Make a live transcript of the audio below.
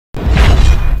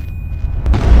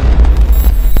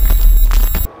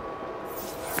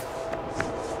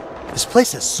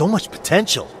place has so much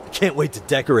potential. I can't wait to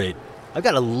decorate. I've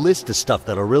got a list of stuff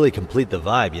that'll really complete the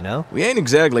vibe, you know? We ain't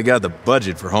exactly got the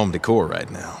budget for home decor right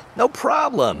now. No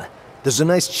problem. There's a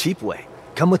nice cheap way.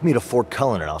 Come with me to Fort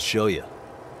Cullen and I'll show you.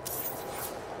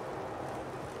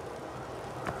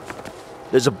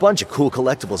 There's a bunch of cool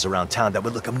collectibles around town that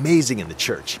would look amazing in the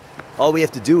church. All we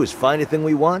have to do is find a thing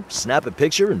we want, snap a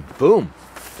picture, and boom.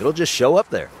 It'll just show up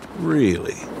there.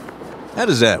 Really? How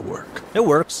does that work? It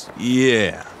works.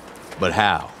 Yeah, but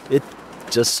how? It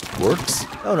just works.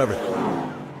 Don't ever...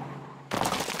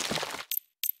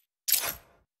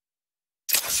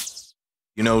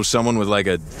 You know someone with like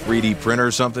a 3D printer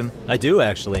or something? I do,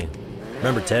 actually.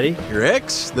 Remember Teddy? Your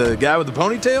ex? The guy with the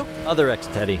ponytail? Other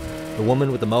ex-Teddy. The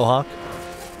woman with the mohawk.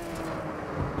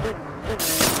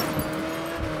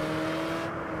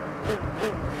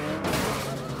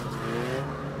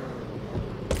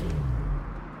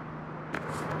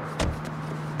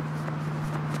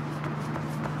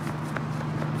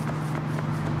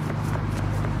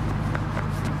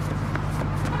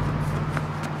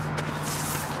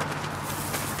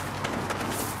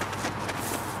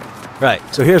 Right,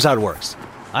 so here's how it works.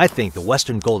 I think the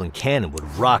Western Golden Cannon would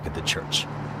rock at the church.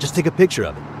 Just take a picture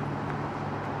of it.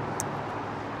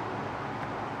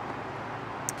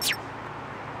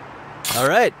 All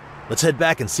right, let's head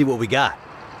back and see what we got.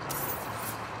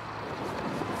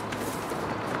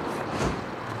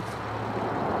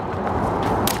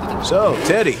 So,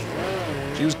 Teddy.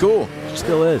 She was cool. She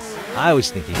still is. I was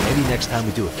thinking maybe next time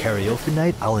we do a karaoke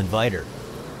night, I'll invite her.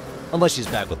 Unless she's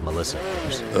back with Melissa, of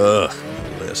course. Ugh,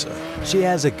 Melissa. She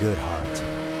has a good heart.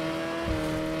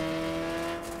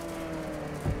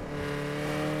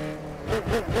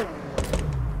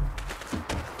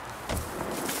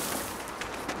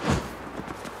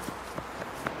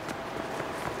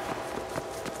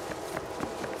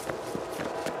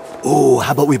 Ooh,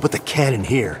 how about we put the cannon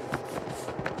here?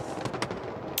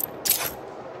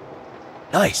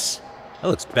 Nice. That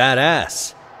looks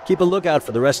badass. Keep a lookout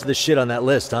for the rest of the shit on that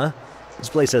list, huh? This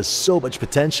place has so much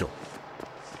potential.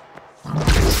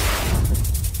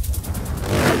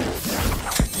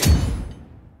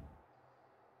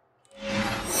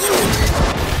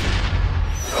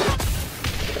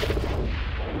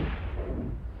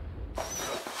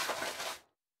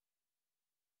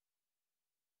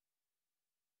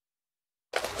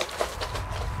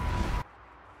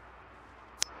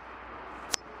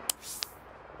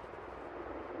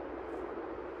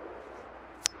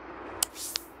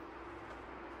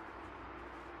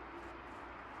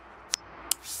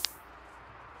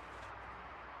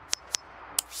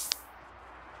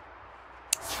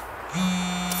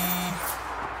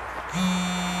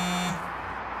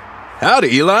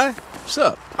 Howdy, Eli. What's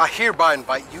up? I hereby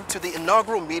invite you to the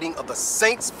inaugural meeting of the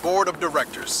Saints Board of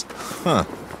Directors. Huh.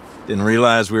 Didn't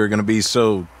realize we were gonna be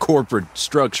so corporate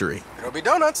structure-y. It'll be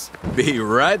donuts. Be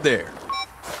right there.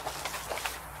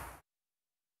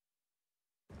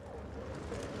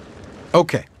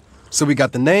 Okay, so we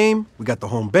got the name, we got the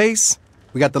home base,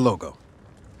 we got the logo.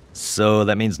 So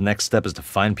that means next step is to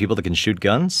find people that can shoot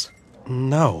guns?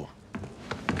 No.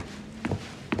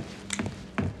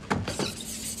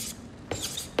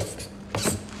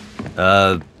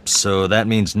 So that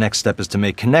means next step is to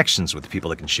make connections with people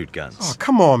that can shoot guns. Oh,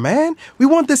 come on, man. We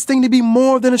want this thing to be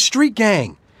more than a street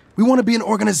gang. We want to be an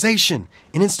organization,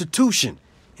 an institution.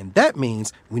 And that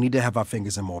means we need to have our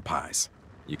fingers in more pies.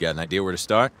 You got an idea where to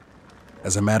start?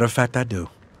 As a matter of fact, I do.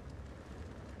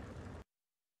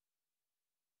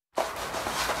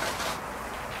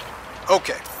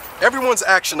 Okay, everyone's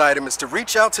action item is to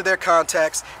reach out to their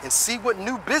contacts and see what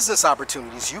new business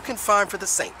opportunities you can find for the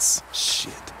Saints.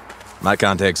 Shit. My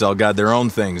contacts all got their own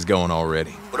things going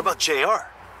already. What about JR?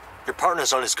 Your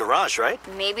partner's on his garage, right?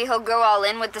 Maybe he'll go all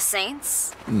in with the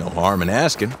Saints? No harm in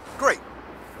asking. Great.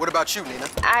 What about you,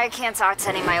 Neenah? I can't talk to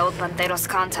any of my old Panteros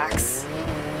contacts.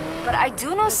 But I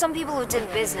do know some people who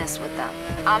did business with them.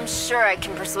 I'm sure I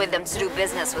can persuade them to do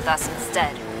business with us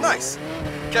instead. Nice.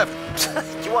 Kevin.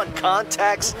 You want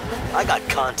contacts? I got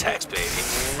contacts, baby.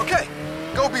 Okay,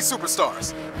 go be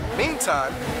superstars.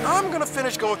 Meantime, I'm gonna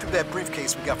finish going through that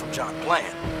briefcase we got from John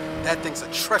Bland. That thing's a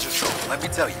treasure trove, let me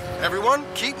tell you. Everyone,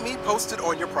 keep me posted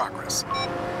on your progress.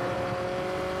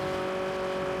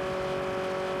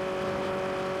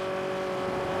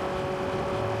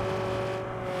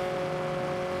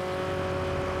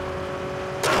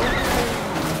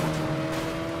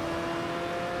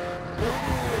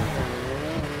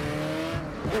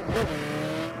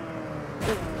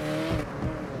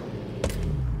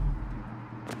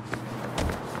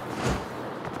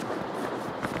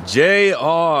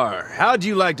 JR, how'd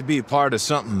you like to be a part of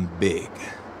something big?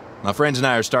 My friends and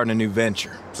I are starting a new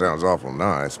venture. Sounds awful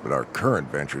nice, but our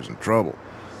current venture's in trouble.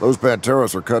 Those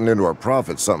Panteros are cutting into our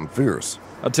profits something fierce.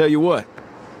 I'll tell you what.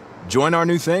 Join our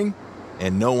new thing,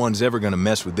 and no one's ever gonna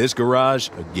mess with this garage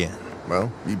again.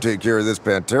 Well, you take care of this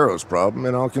Panteros problem,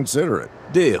 and I'll consider it.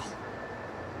 Deal.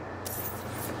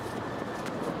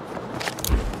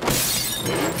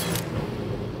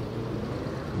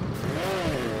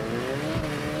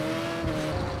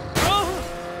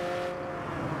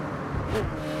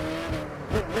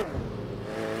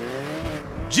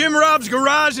 Jim Rob's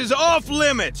garage is off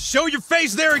limits. Show your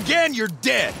face there again, you're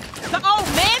dead. The old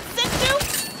man sent you?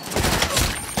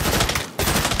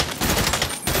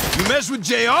 You mess with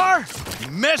JR,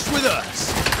 you mess with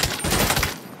us.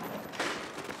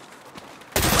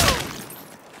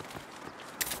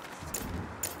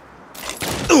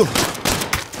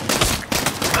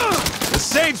 The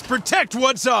safes protect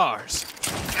what's ours.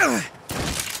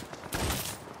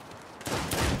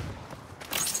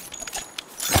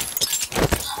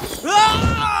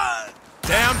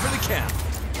 Down for the count.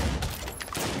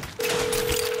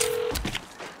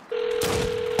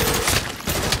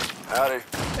 Howdy.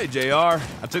 Hey, JR.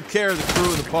 I took care of the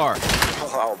crew in the park.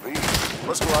 Well, I'll be.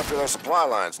 Let's go after those supply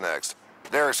lines next.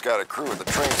 Derek's got a crew at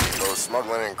the train depot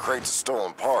smuggling in crates of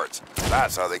stolen parts.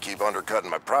 That's how they keep undercutting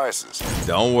my prices.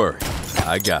 Don't worry.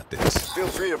 I got this. Feel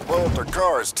free to blow up their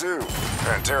cars, too.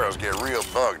 Panteros get real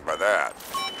bugged by that.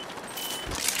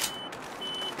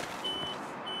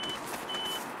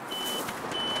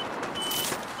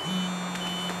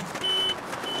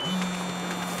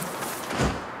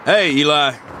 Hey,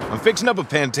 Eli. I'm fixing up a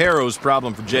Panteros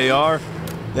problem for JR.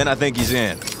 Then I think he's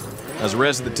in. How's the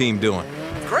rest of the team doing?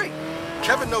 Great.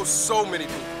 Kevin knows so many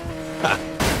people.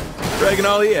 Reckon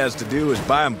all he has to do is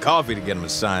buy him coffee to get him to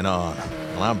sign on.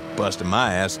 Well, I'm busting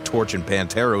my ass torching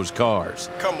Panteros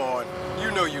cars. Come on. You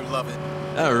know you love it.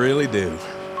 I really do.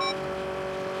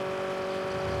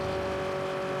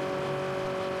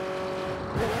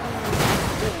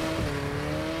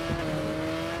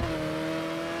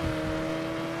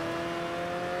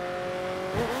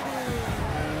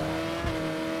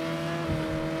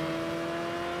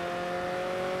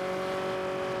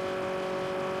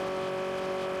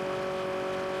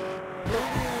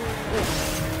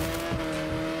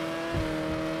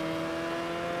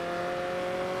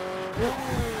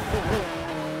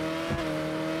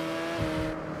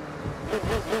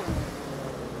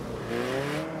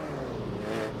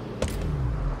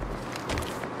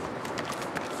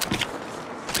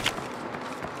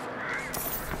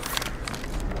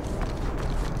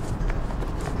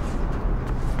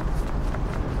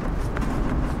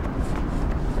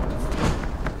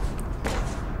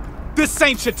 This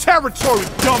ain't your territory,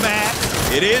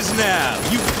 dumbass! It is now.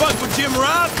 You fuck with Jim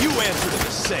Rob, you answer to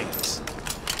the Saints.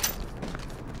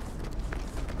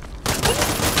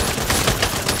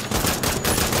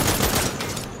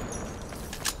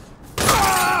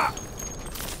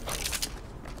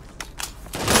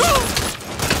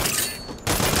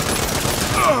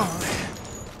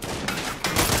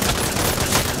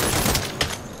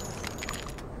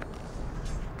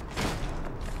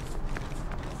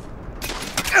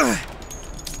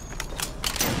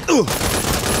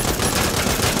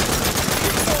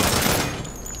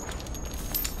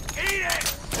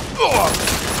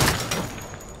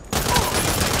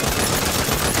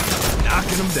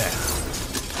 Knocking them down.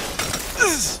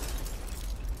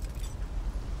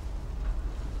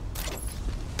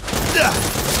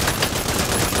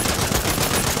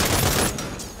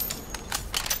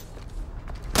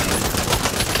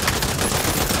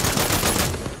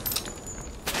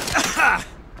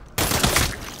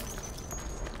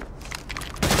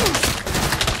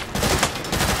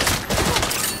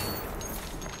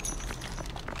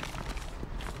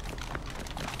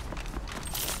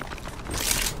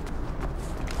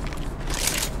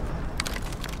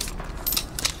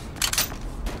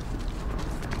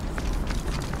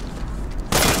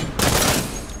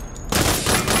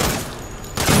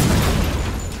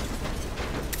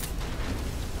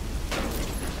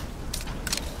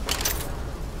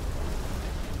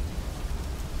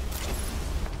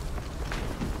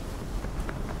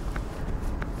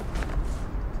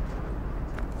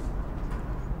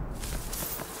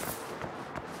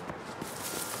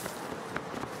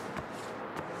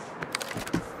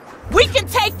 We can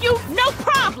take you, no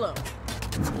problem!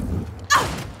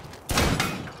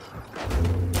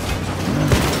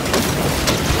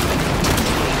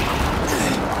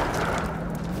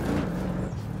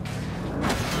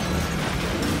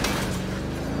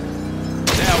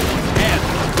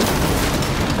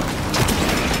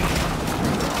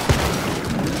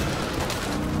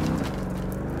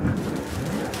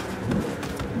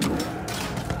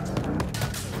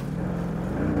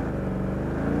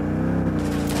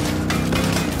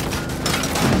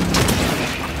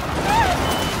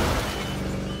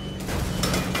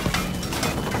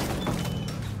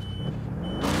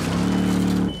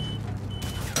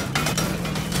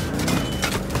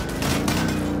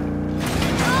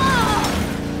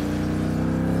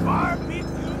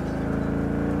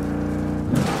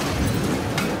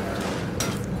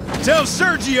 Tell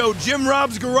Sergio Jim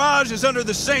Rob's garage is under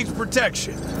the Saints'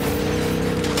 protection.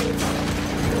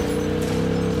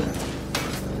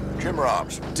 Jim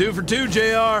Rob's. 2 for 2,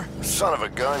 JR. Son of a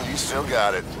gun, you still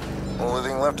got it. Only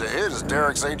thing left to hit is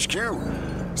Derek's HQ.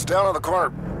 It's down on the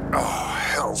corner. Oh,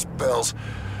 hell's bells.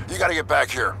 You gotta get back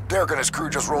here. Derek and his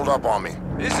crew just rolled up on me.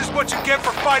 This is what you get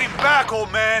for fighting back,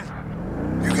 old man.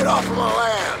 You get off of my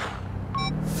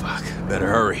land. Fuck, better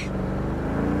hurry.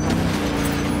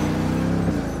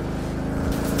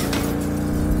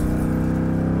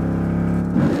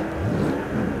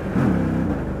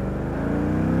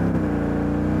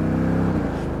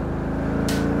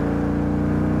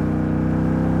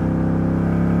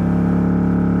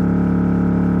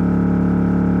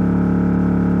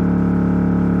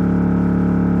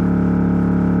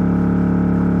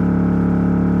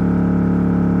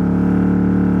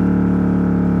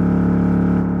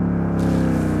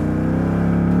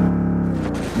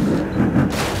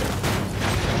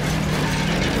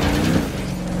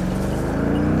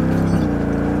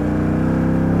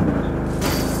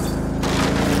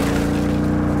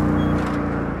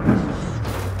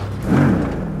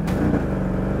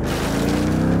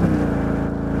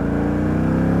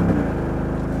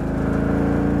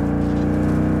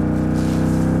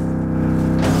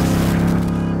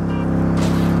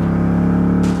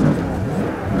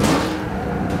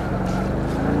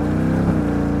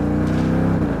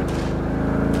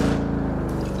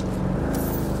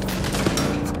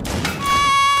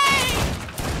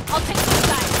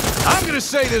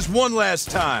 Say this one last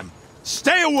time.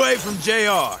 Stay away from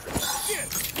JR.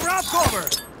 Grab cover.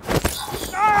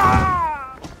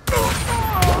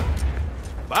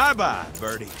 Bye-bye,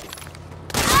 Birdie.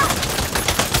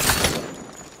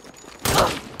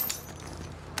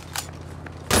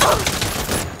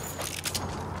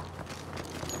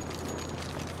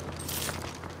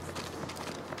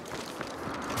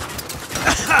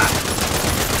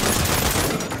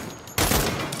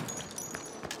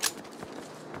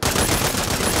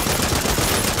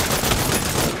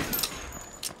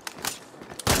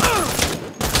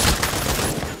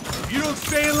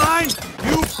 Stay in line,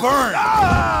 you burn!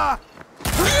 Ah!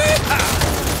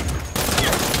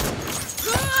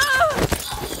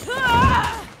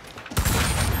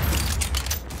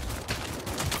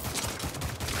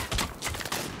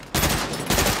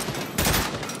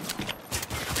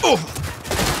 Oh!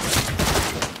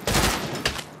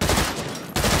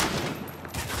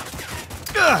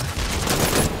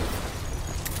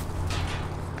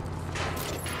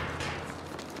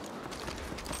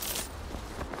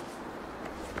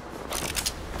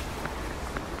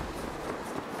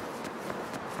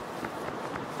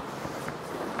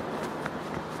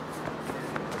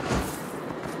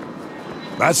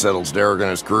 That settles Derek and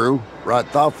his crew. Right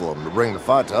thoughtful of them to bring the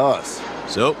fight to us.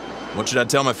 So, what should I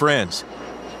tell my friends?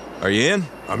 Are you in?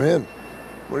 I'm in.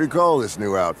 What do you call this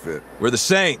new outfit? We're the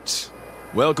Saints.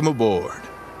 Welcome aboard.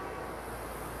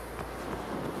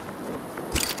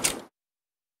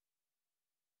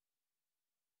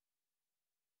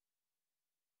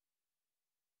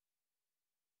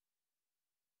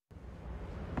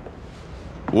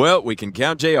 Well, we can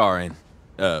count JR in.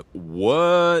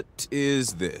 What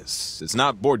is this? It's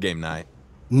not board game night.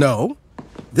 No,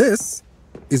 this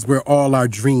is where all our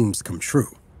dreams come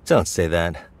true. Don't say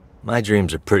that. My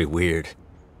dreams are pretty weird.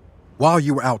 While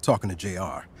you were out talking to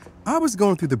JR, I was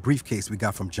going through the briefcase we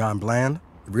got from John Bland,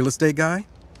 the real estate guy.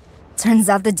 Turns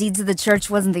out the deeds of the church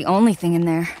wasn't the only thing in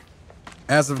there.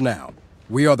 As of now,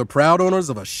 we are the proud owners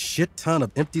of a shit ton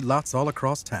of empty lots all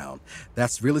across town.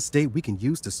 That's real estate we can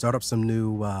use to start up some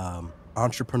new,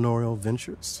 entrepreneurial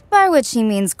ventures. By which he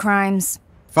means crimes.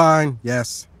 Fine,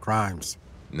 yes, crimes.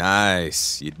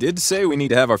 Nice. You did say we need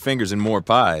to have our fingers in more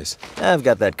pies. I've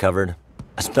got that covered.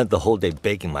 I spent the whole day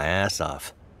baking my ass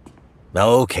off.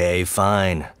 Okay,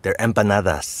 fine. They're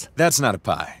empanadas. That's not a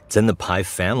pie. It's in the pie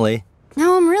family.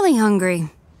 Now I'm really hungry.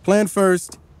 Plan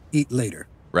first, eat later.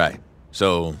 Right.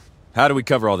 So, how do we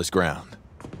cover all this ground?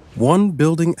 One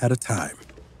building at a time.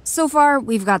 So far,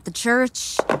 we've got the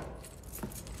church.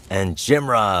 And Jim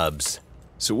Rob's.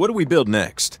 So what do we build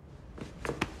next?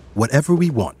 Whatever we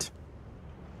want.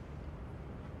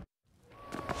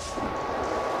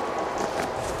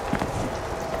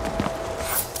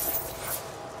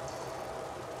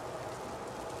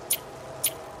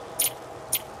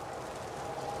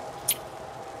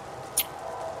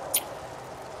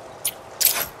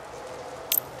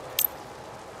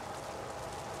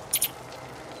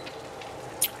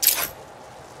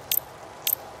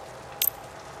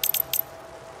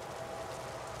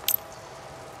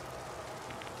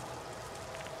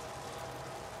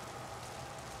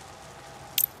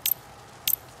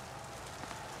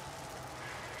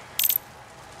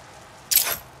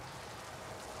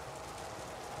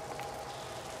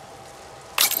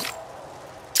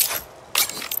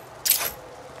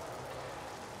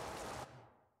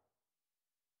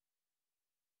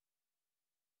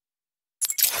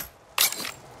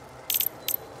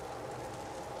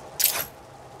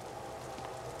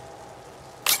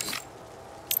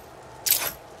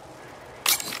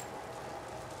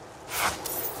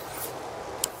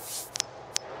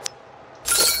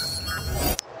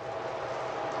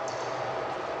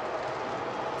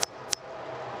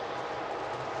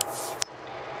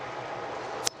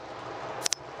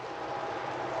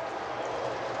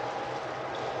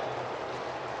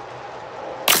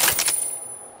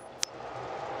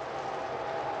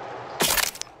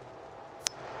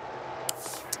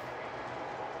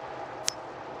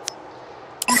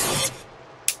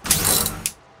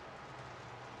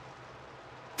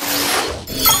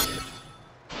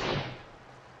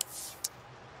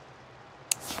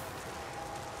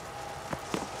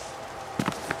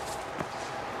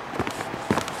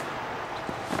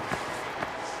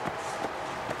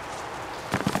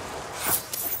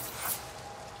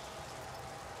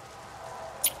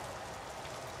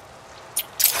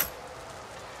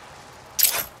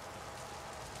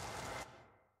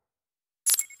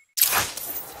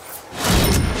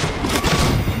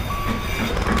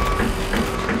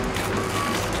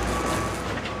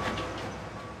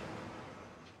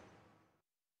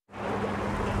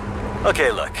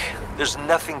 Okay, look. There's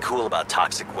nothing cool about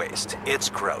toxic waste. It's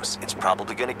gross. It's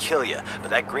probably gonna kill you, but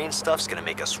that green stuff's gonna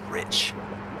make us rich.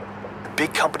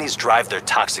 Big companies drive their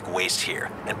toxic waste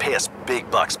here and pay us big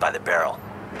bucks by the barrel.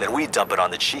 Then we dump it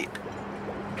on the cheap.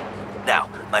 Now,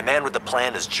 my man with the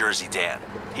plan is Jersey Dan.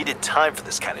 He did time for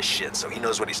this kind of shit, so he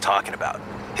knows what he's talking about.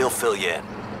 He'll fill you in.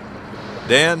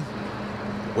 Dan,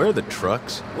 where are the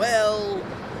trucks? Well,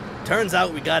 turns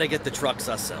out we gotta get the trucks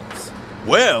ourselves.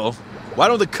 Well, why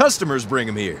don't the customers bring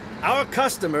them here? Our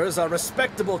customers are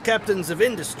respectable captains of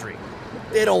industry.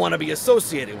 They don't want to be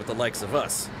associated with the likes of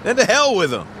us. Then to hell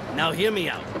with them. Now hear me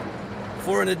out.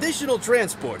 For an additional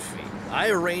transport fee, I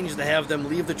arranged to have them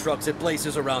leave the trucks at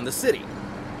places around the city.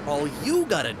 All you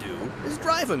gotta do is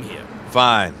drive them here.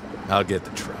 Fine, I'll get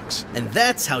the trucks. And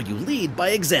that's how you lead by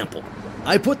example.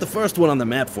 I put the first one on the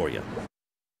map for you.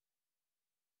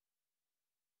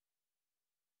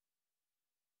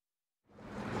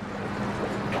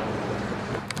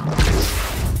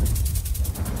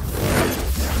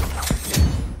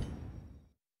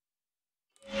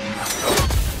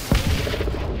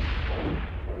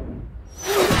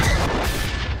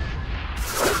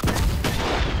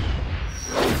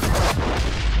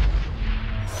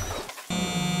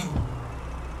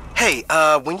 Hey,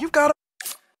 when you've got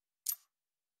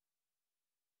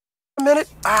a minute,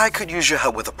 I could use your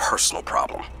help with a personal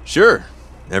problem. Sure.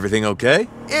 Everything okay?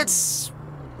 It's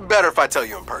better if I tell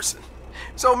you in person.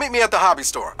 So meet me at the hobby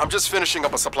store. I'm just finishing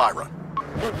up a supply run.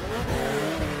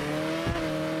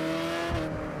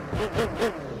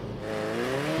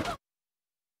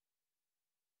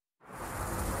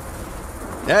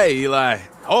 Hey, Eli.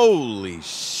 Holy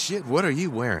shit, what are you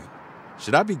wearing?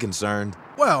 Should I be concerned?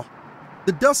 Well,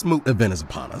 the Dust Moot event is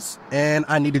upon us, and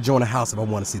I need to join a house if I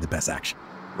want to see the best action.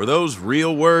 Were those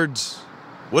real words?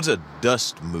 What's a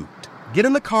dust moot? Get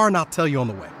in the car and I'll tell you on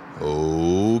the way.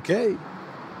 Okay.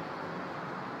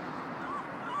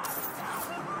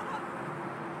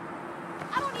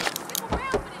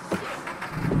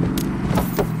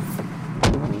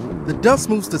 The Dust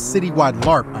Moot's the citywide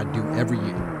LARP I do every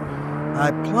year. I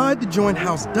applied to join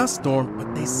House Duststorm,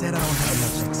 but they said I don't have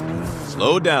enough XP.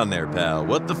 Slow down there, pal.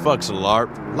 What the fuck's a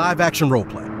LARP? Live action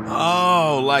roleplay.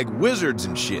 Oh, like wizards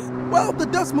and shit. Well, the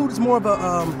Dust Moot is more of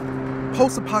a,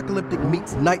 post-apocalyptic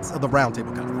meets Knights of the Round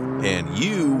Table kind of thing. And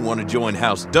you want to join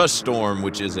House Duststorm,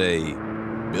 which is a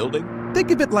building?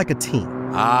 Think of it like a team.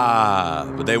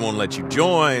 Ah, but they won't let you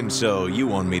join, so you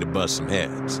want me to bust some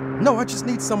heads. No, I just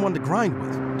need someone to grind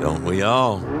with. Don't we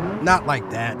all? Not like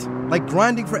that. Like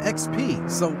grinding for XP,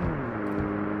 so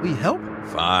we help?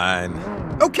 Fine.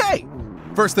 Okay!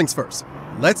 First things first.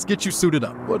 Let's get you suited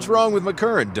up. What's wrong with my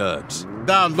current duds?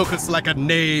 Thou lookest like a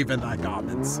knave in thy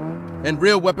garments, and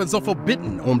real weapons are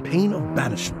forbidden on pain of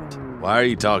banishment. Why are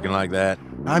you talking like that?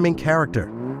 I'm in character.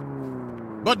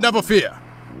 But never fear.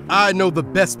 I know the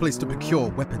best place to procure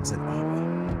weapons and armor.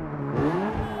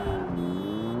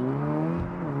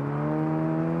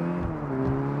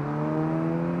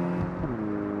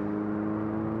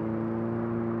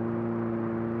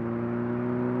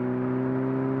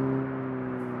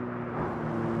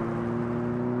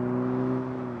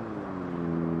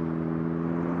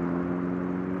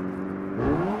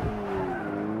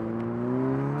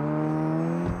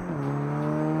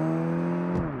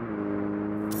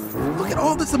 Look at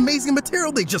all this amazing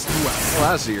material they just threw out.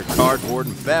 Well, I see your cardboard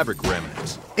and fabric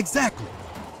remnants. Exactly.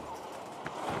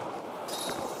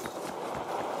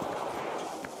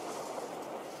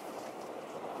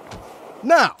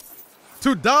 Now,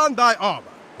 to don thy armor.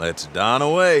 Let's don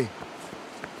away.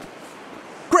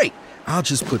 Great. I'll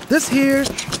just put this here,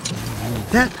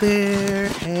 that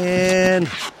there, and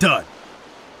done.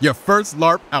 Your first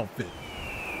LARP outfit.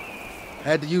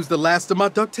 Had to use the last of my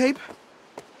duct tape,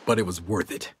 but it was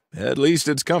worth it. At least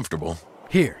it's comfortable.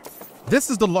 Here, this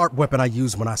is the LARP weapon I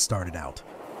used when I started out.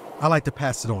 I like to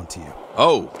pass it on to you.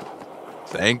 Oh,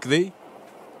 thank thee?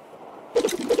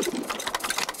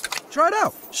 Try it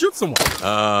out. Shoot someone.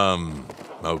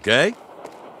 Okay.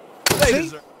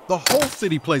 See? The whole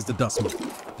city plays the Dust Moot.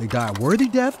 They die a worthy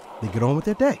death, they get on with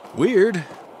their day. Weird,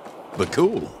 but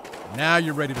cool. Now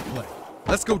you're ready to play.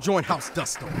 Let's go join House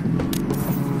Duststorm.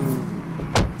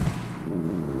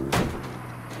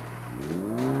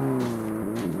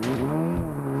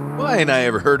 Why ain't I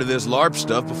ever heard of this LARP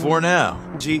stuff before now?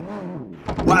 Gee,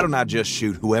 why don't I just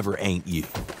shoot whoever ain't you?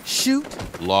 Shoot?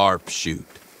 LARP shoot.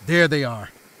 There they are.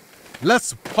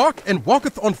 Let's park and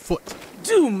walketh on foot.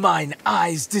 Do mine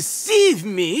eyes deceive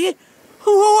me?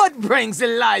 What brings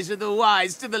Elijah the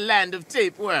Wise to the land of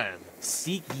tapeworm?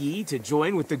 Seek ye to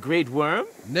join with the great worm?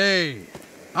 Nay,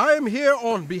 I am here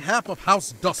on behalf of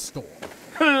House Duststorm.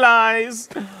 Lies.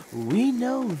 We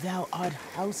know thou art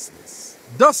houseless.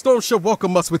 Duststorm shall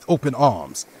welcome us with open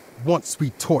arms, once we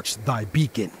torch thy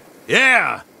beacon.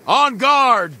 Yeah! On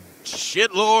guard,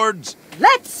 shitlords!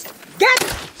 Let's get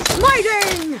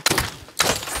smiting!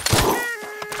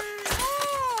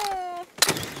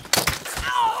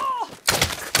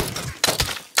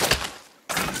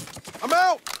 I'm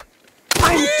out!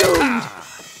 I'm doomed!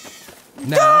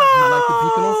 Now, we light the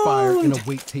beacon on fire and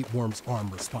await Tapeworm's arm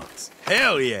response.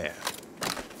 Hell yeah!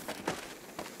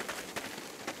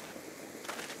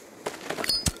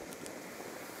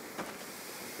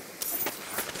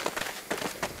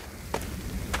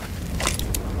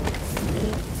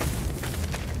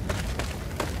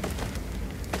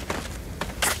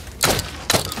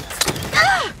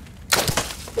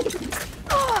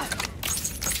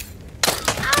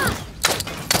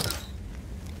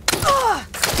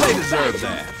 They deserve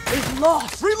that. Is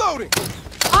lost. Reloading!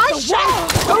 I shall!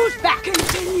 Goes back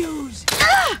continues!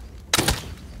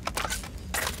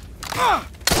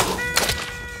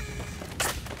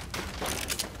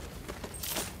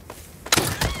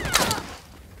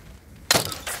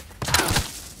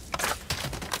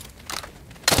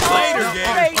 Later,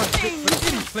 Great gang.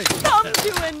 things come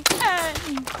to an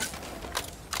end!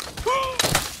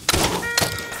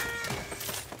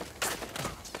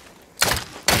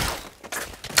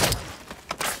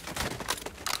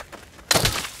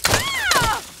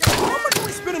 How much are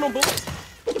we spending on bullets?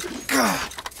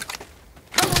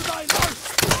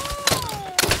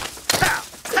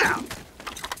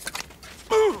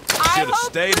 Should have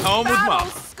stayed home with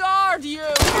Mama. Scarred you!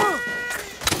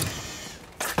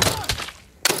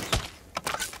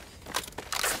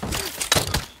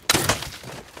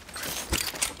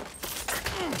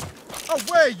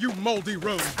 Away, you moldy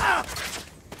rogue!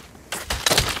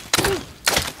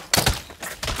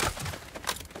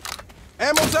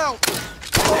 Ammo's out!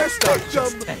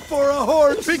 For a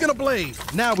horse! Speaking of blaze,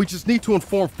 now we just need to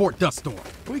inform Fort Duststorm.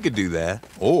 We could do that,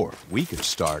 or we could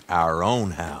start our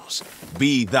own house.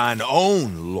 Be thine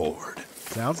own lord.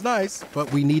 Sounds nice,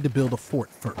 but we need to build a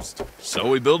fort first. So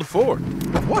we build a fort.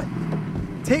 What?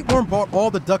 Tapeworm bought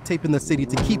all the duct tape in the city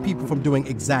to keep people from doing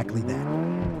exactly that.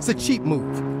 It's a cheap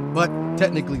move, but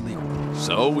technically legal.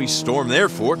 So we storm their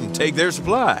fort and take their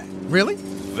supply. Really?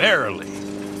 Verily.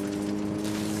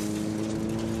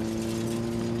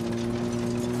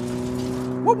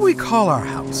 What would we call our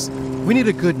house? We need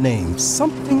a good name,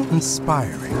 something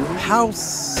inspiring.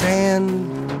 House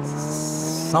and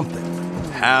something.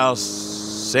 House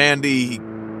Sandy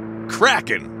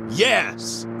Kraken.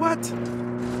 Yes. What?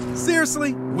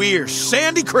 Seriously? We're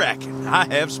Sandy Kraken. I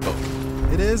have spoken.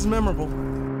 It is memorable.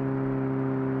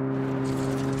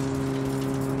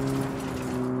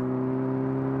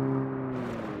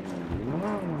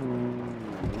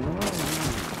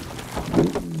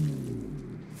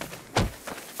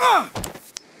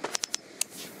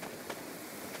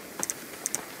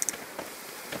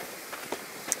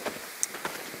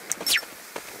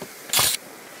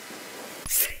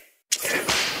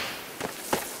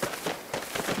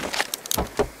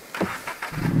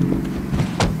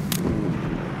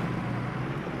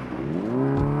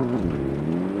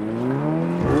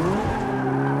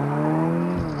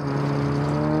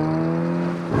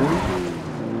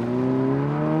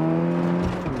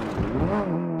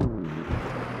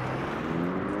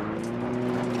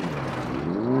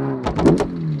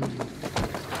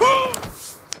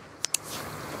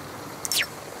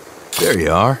 There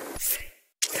you are.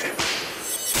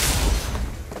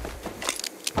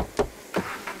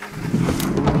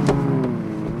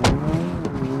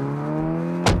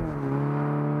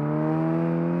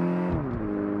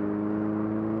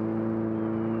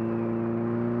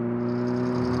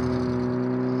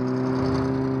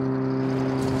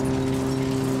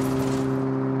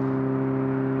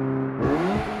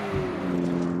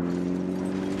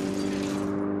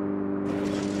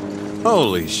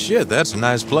 Holy shit, that's a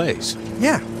nice place.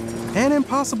 Yeah, and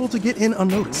impossible to get in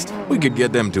unnoticed. We could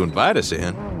get them to invite us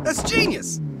in. That's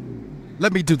genius!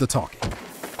 Let me do the talking.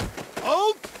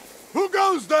 Oh, who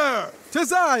goes there?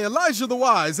 'Tis I, Elijah the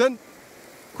Wise, and...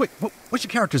 Quick, what's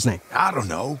your character's name? I don't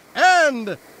know.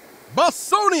 And...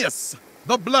 Bosonius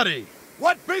the Bloody.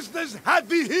 What business had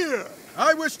thee here?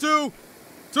 I wish to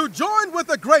join with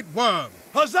the Great Worm.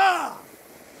 Huzzah!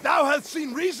 Thou hast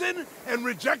seen reason and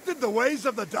rejected the ways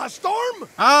of the Duststorm?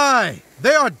 Aye,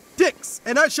 they are dicks,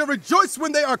 and I shall rejoice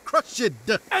when they are crushed.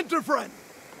 Enter, friend.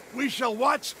 We shall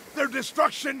watch their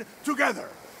destruction together.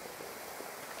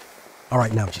 All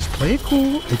right, now just play it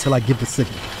cool until I give the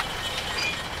signal.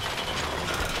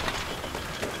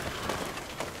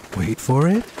 Wait for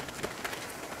it.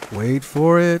 Wait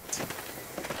for it.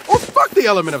 Oh, fuck! with the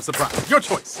element of surprise. Your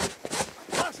choice.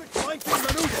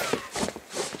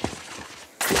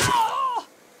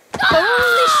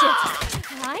 Holy shit!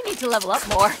 I need to level up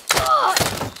more. I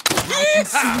can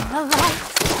see the light.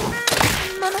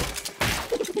 Mama,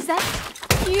 is that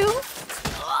you?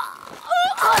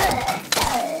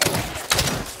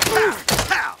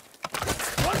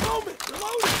 One moment,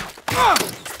 reloading.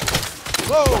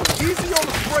 Whoa, easy on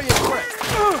the spray and pray.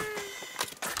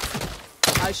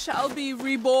 I shall be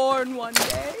reborn one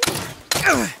day.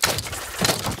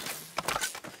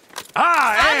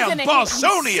 I am gonna hit you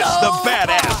Bosonius, so the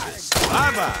badasses.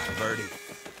 Bye-bye, Birdie.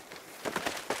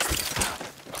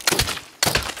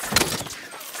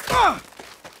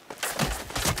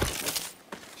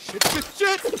 Shit, shit,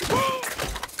 shit.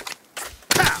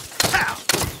 Pow, pow.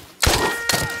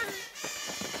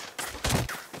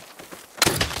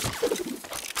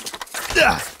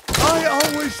 I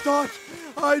always thought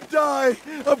I'd die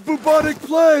of bubonic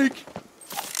plague.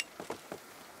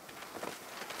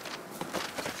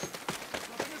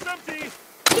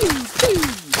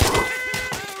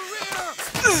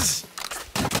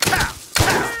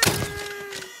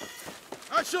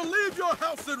 I shall leave your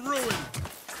house in ruin.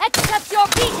 Accept your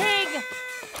beating!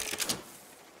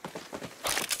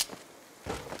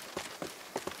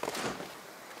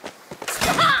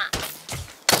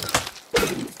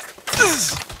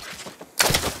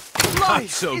 I'm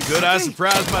so good I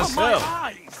surprised myself.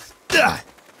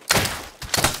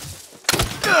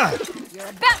 You're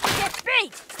about to get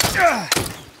beat!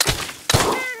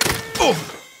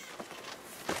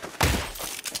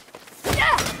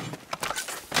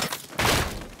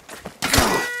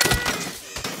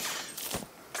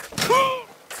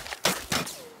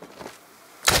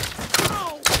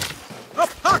 A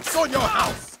pox on your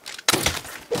house.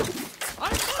 I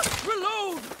must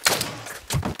reload!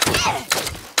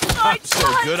 I'm so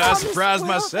good I surprised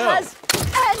myself.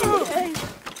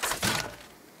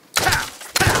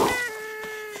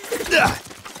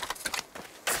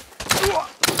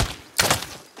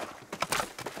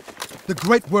 The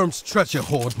Great Worm's treasure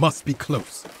hoard must be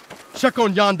close. Check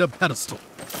on yonder pedestal.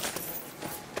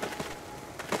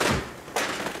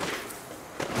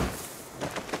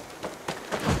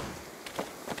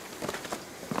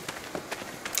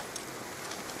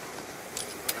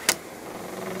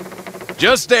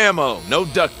 Just ammo, no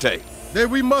duct tape. Then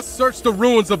we must search the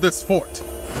ruins of this fort.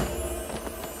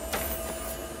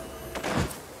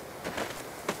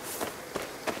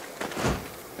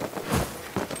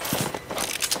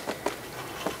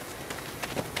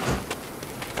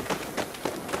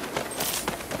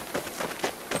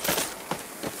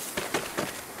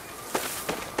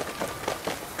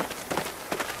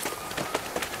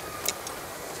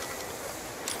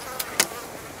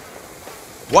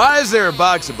 Why is there a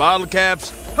box of bottle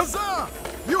caps? Huzzah!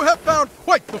 You have found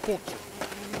quite the fortune.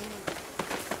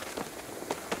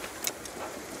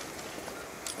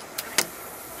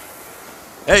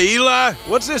 Hey, Eli,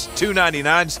 what's this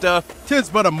 $2.99 stuff? 'Tis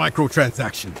but a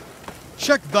microtransaction.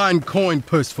 Check thine coin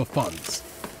purse for funds.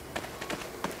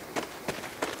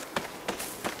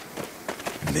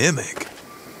 Mimic.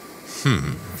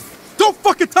 Don't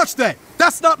fucking touch that!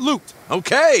 That's not loot!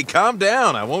 Okay, calm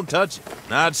down. I won't touch it.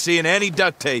 Not seeing any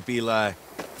duct tape, Eli.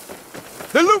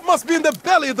 The loot must be in the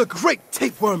belly of the great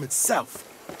tapeworm itself.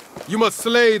 You must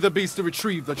slay the beast to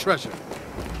retrieve the treasure.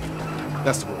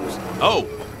 That's the rules. Oh.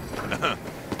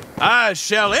 I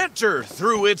shall enter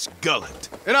through its gullet.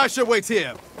 And I shall wait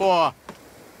here, for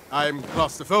I'm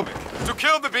claustrophobic. To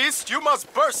kill the beast, you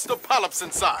must burst the polyps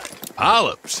inside.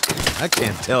 Polyps? I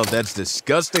can't tell if that's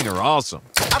disgusting or awesome.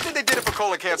 I think they did it for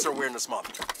Colon Cancer Awareness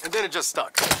Month, and then it just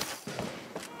stuck.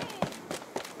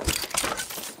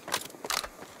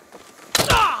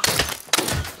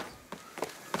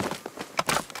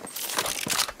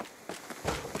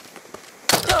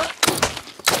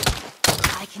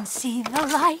 I can see the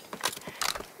light.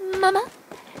 Mama,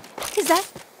 is that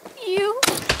you?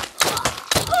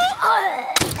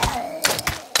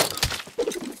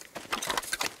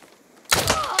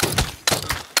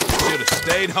 Should have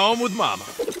stayed home with Mama.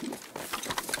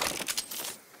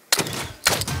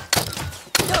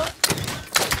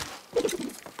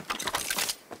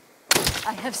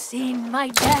 I have seen my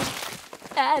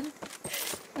death, and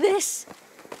this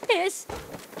is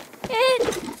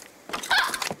it.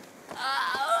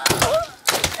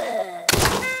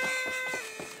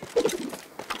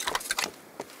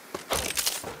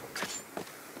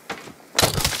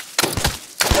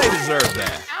 They deserve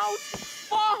that. Out,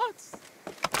 boss!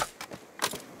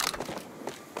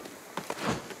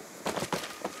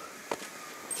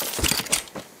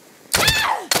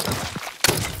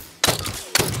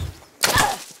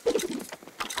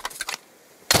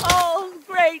 All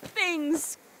great things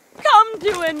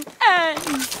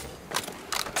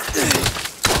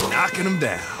knocking them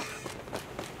down.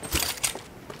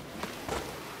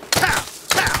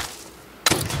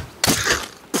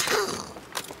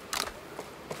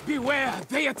 Beware,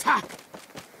 they attack.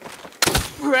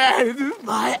 Spread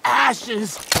my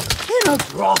ashes in a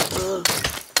brothel.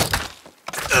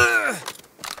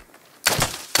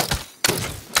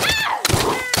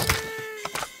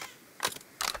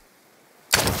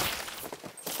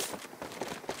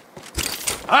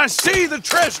 I see the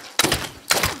treasure.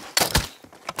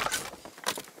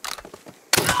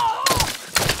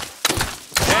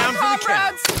 Down for the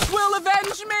count. Will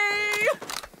avenge me.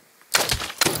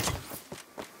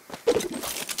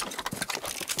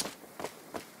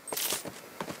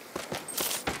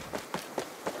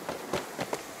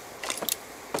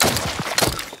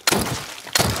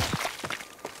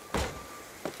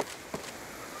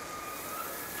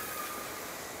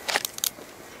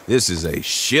 This is a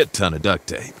shit ton of duct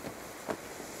tape.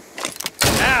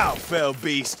 Now, fell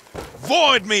beast,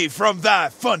 void me from thy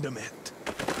fundament.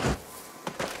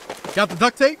 Got the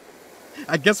duct tape?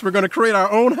 I guess we're gonna create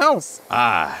our own house.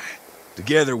 Aye.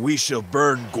 Together we shall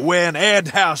burn Gwen and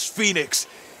House Phoenix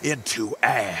into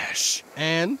ash.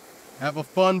 And have a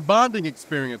fun bonding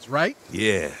experience, right?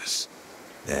 Yes,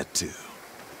 that too.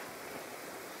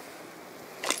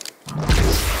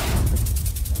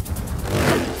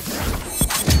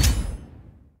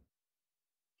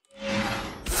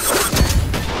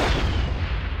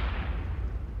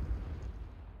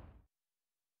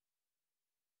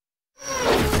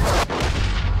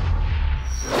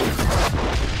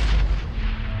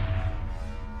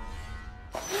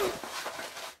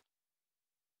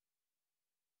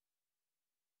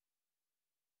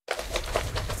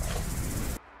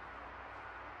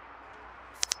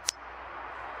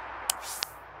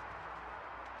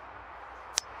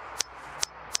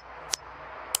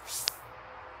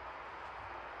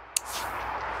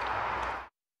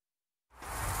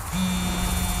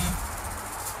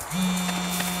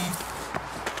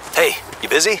 Hey, you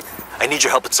busy? I need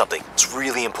your help with something. It's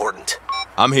really important.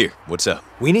 I'm here. What's up?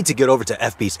 We need to get over to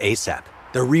FB's ASAP.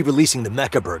 They're re-releasing the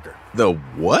Mecha Burger. The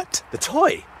what? The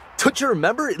toy. Don't you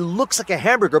remember? It looks like a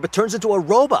hamburger but turns into a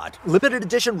robot. Limited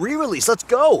edition re-release. Let's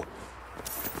go.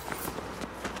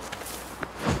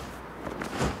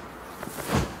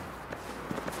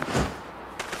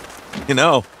 You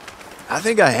know, I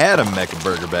think I had a Mecha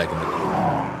Burger back in the day.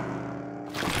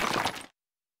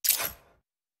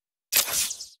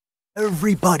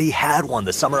 Everybody had one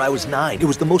the summer I was 9. It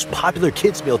was the most popular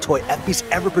kids' meal toy FB's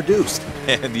ever produced.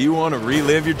 And you want to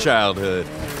relive your childhood?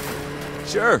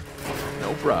 Sure,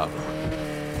 no problem.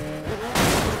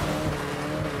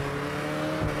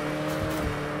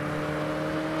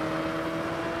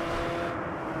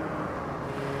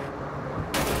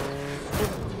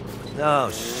 Oh,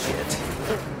 shit.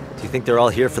 Do you think they're all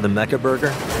here for the Mecha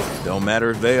Burger? Don't matter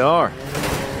if they are.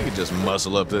 You can just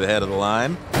muscle up to the head of the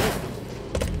line.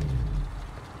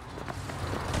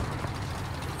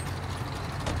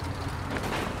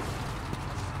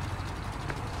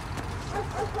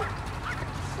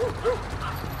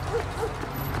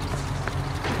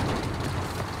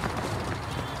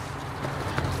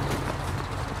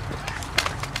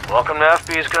 Welcome to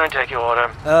FB's. Can I take your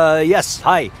order? Yes.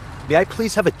 Hi. May I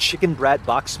please have a chicken brat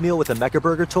box meal with a Mecha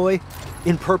Burger toy?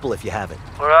 In purple if you have it.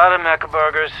 We're out of Mecha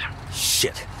Burgers.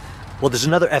 Shit. Well, there's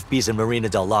another FB's in Marina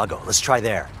del Lago. Let's try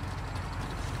there.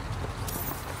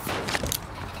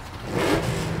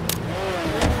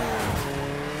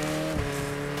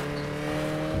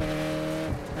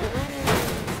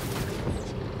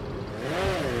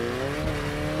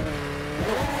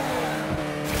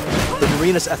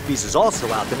 Marina's FB's is also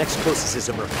out. The next closest is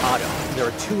in Mercado. There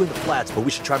are 2 in the flats, but we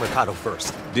should try Mercado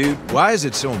first. Dude, why is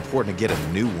it so important to get a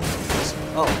new one of these?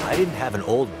 Oh, I didn't have an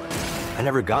old one. I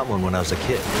never got one when I was a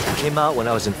kid. It came out when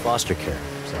I was in foster care,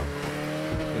 so,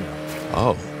 you know.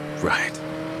 Oh, right.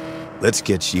 Let's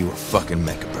get you a fucking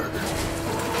Mecha Burger.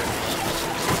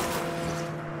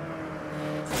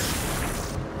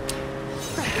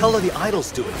 What the hell are the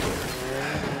idols doing here?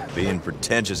 Being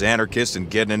pretentious anarchists and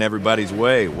getting in everybody's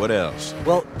way. What else?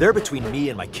 Well, they're between me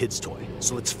and my kid's toy,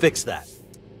 so let's fix that.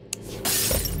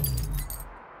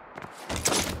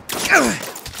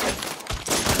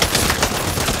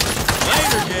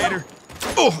 Later, Gator.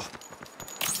 Oh.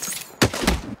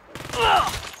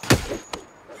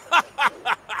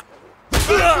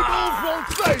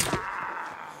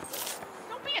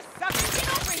 Don't be a sucker. Get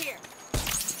over here.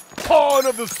 Pawn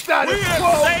of the status We have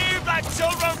saved our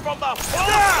children from the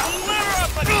whole litter of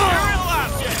material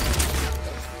objects.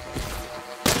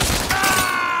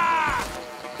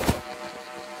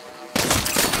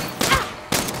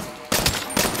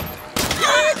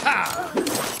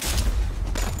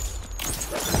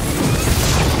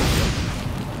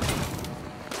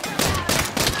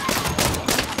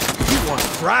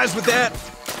 fries with that?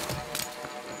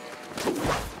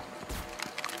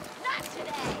 Not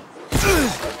today.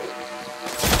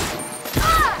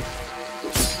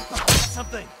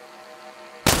 Something.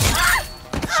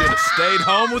 Should have stayed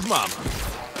home with Mama.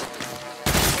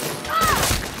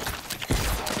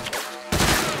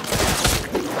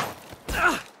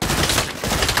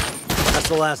 That's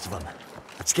the last of them.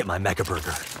 Let's get my mecha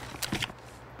burger.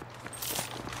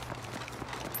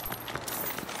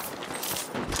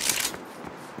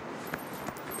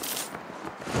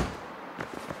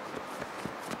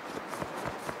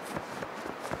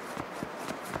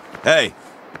 Hey,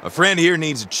 a friend here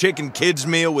needs a chicken kids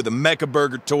meal with a mecha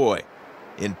burger toy.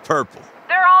 In purple.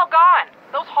 They're all gone.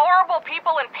 Those horrible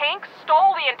people in pink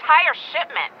stole the entire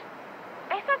shipment.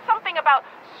 They said something about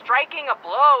striking a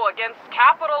blow against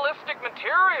capitalistic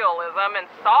materialism and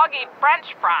soggy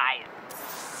French fries.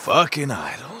 Fucking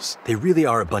idols. They really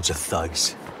are a bunch of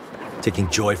thugs, taking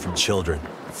joy from children.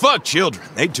 Fuck children.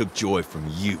 They took joy from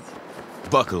you.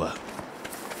 Buckle up.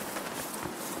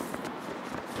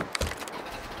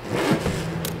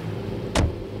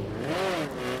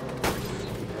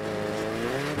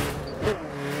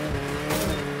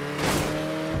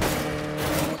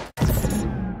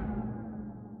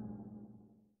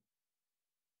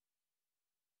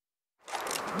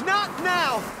 Not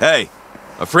now! Hey,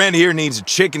 a friend here needs a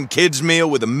chicken kids meal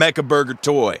with a mecha burger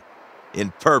toy.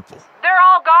 In purple. They're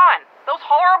all gone. Those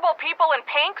horrible people in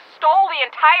pink stole the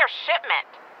entire shipment.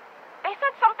 They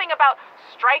said something about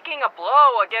striking a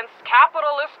blow against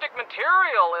capitalistic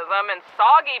materialism and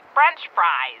soggy French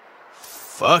fries.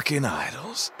 Fucking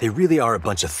idols. They really are a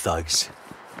bunch of thugs,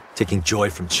 taking joy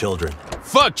from children.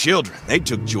 Fuck children. They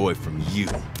took joy from you.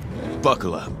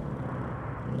 Buckle up.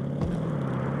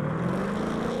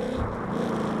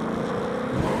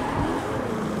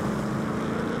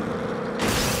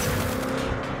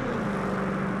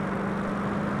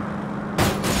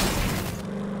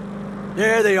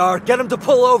 There they are. Get them to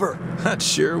pull over. Not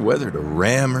sure whether to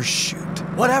ram or shoot.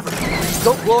 Whatever.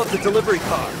 Don't blow up the delivery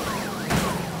car.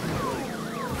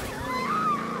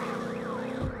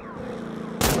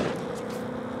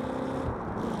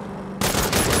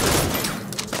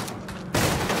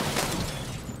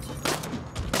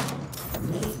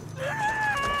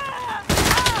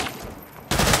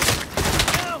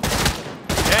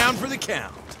 Down for the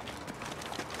count.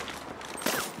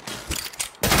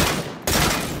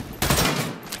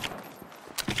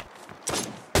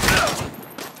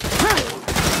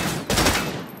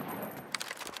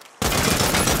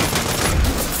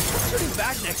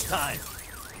 Back next time.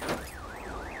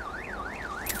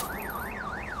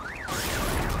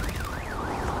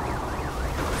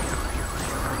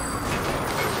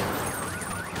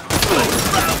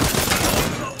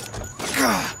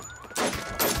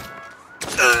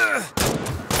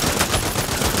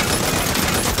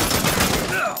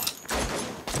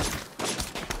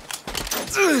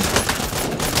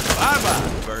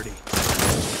 Bye-bye, birdie.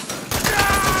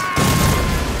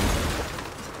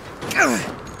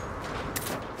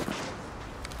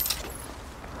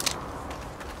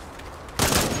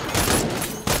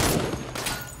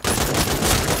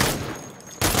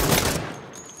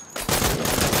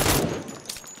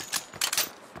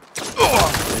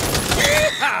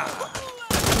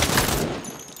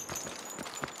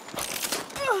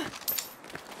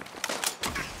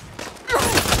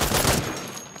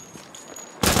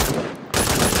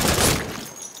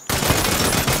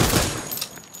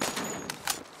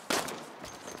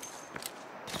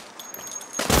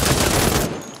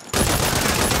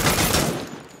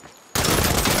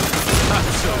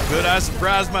 Good, I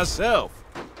surprised myself.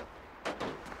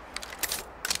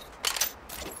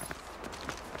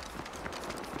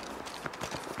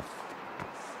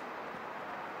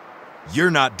 You're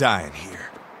not dying here.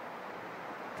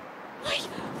 Wait,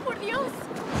 por Dios.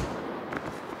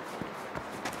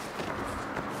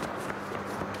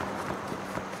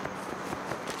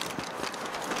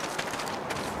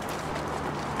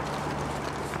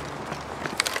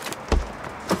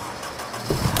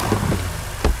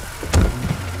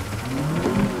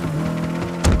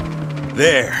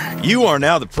 There, you are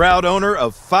now the proud owner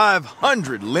of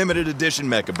 500 limited edition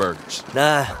mecha burgers.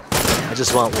 Nah, I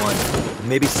just want one.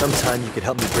 Maybe sometime you could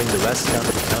help me bring the rest down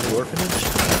to the county orphanage?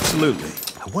 Absolutely.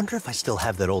 I wonder if I still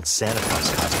have that old Santa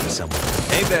Claus costume somewhere.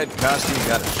 Ain't that costume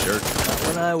got a shirt? Not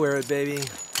when I wear it, baby.